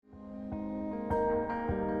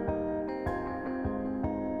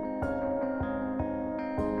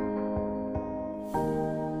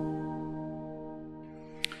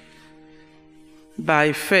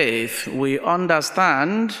By faith, we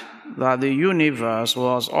understand that the universe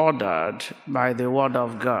was ordered by the Word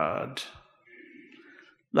of God.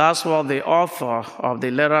 That's what the author of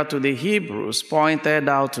the letter to the Hebrews pointed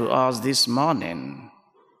out to us this morning.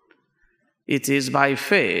 It is by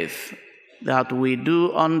faith that we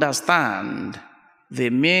do understand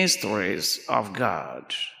the mysteries of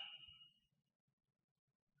God.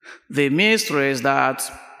 The mysteries that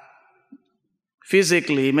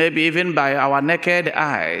physically, maybe even by our naked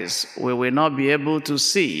eyes, we will not be able to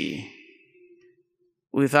see.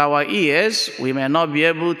 With our ears, we may not be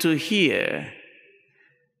able to hear.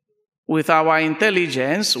 With our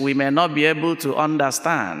intelligence, we may not be able to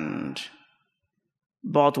understand.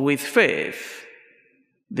 But with faith,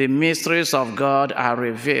 the mysteries of God are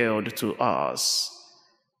revealed to us.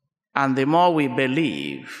 And the more we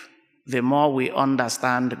believe, the more we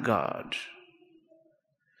understand God.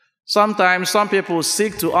 Sometimes some people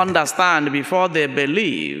seek to understand before they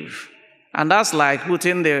believe, and that's like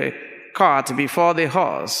putting the cart before the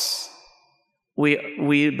horse.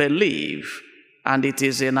 We believe, and it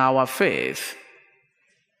is in our faith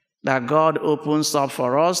that God opens up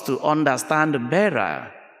for us to understand better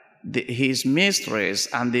His mysteries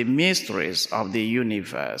and the mysteries of the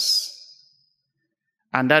universe.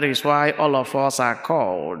 And that is why all of us are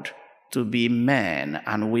called to be men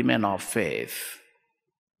and women of faith.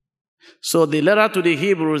 So the letter to the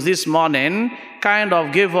Hebrews this morning kind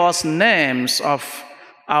of gave us names of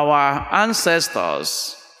our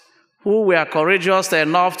ancestors who were courageous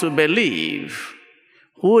enough to believe,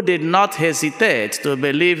 who did not hesitate to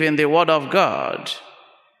believe in the Word of God.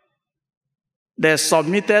 They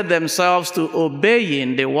submitted themselves to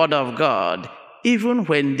obeying the Word of God, even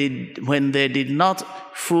when they did not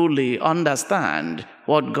fully understand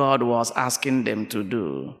what God was asking them to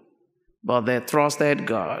do. But they trusted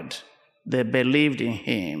God, they believed in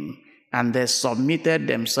Him, and they submitted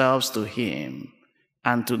themselves to Him.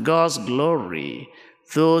 And to God's glory,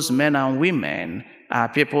 those men and women are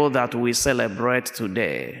people that we celebrate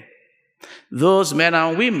today. Those men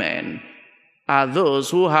and women are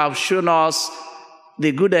those who have shown us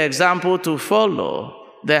the good example to follow.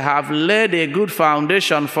 They have laid a good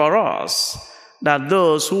foundation for us, that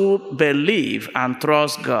those who believe and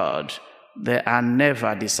trust God, they are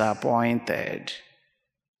never disappointed.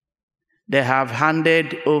 They have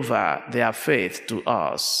handed over their faith to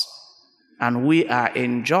us, and we are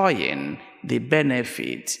enjoying the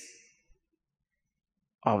benefit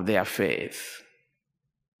of their faith.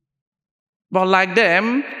 But like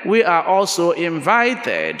them, we are also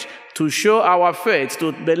invited to show our faith,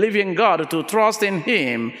 to believe in God, to trust in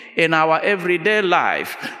Him in our everyday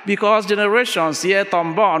life, because generations yet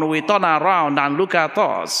unborn will turn around and look at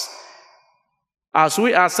us. As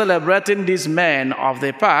we are celebrating these men of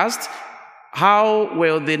the past, how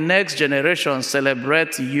will the next generation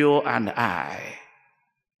celebrate you and I?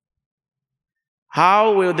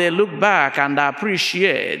 How will they look back and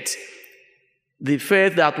appreciate the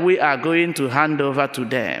faith that we are going to hand over to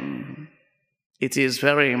them? It is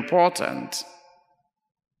very important,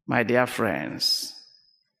 my dear friends.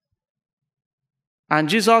 And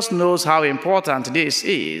Jesus knows how important this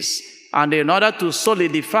is. And in order to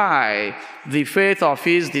solidify the faith of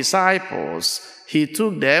His disciples, He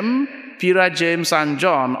took them, Peter, James, and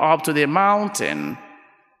John, up to the mountain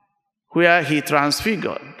where He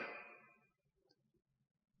transfigured.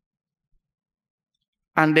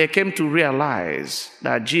 And they came to realize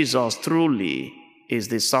that Jesus truly is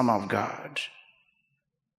the Son of God.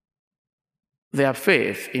 Their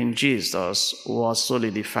faith in Jesus was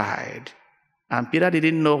solidified. And Peter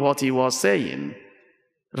didn't know what he was saying.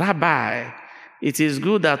 Rabbi, it is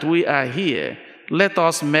good that we are here. Let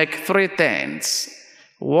us make 3 tents.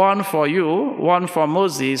 One for you, one for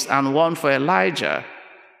Moses, and one for Elijah.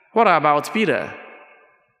 What about Peter?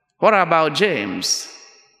 What about James?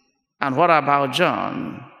 And what about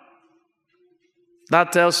John?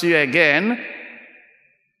 That tells you again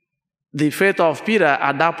the faith of Peter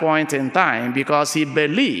at that point in time, because he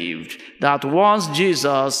believed that once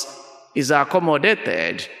Jesus is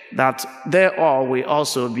accommodated, that they all will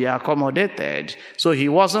also be accommodated. So he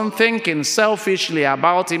wasn't thinking selfishly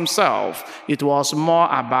about himself. It was more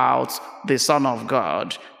about the Son of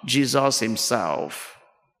God, Jesus Himself.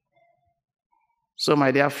 So,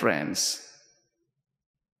 my dear friends,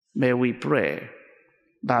 may we pray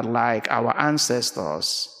that, like our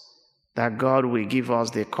ancestors, that God will give us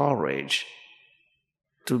the courage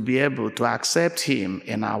to be able to accept Him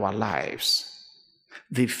in our lives,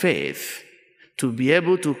 the faith to be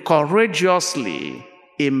able to courageously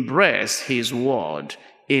embrace His word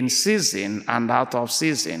in season and out of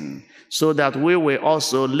season, so that we will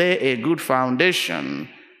also lay a good foundation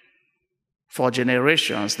for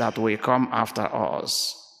generations that will come after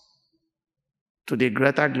us. To the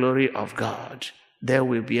greater glory of God, they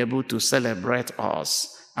will be able to celebrate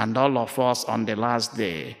us, and all of us on the last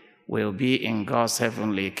day will be in God's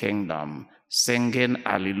heavenly kingdom, singing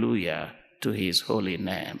hallelujah to his holy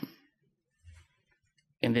name.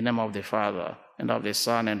 In the name of the Father, and of the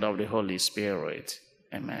Son, and of the Holy Spirit.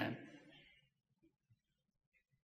 Amen.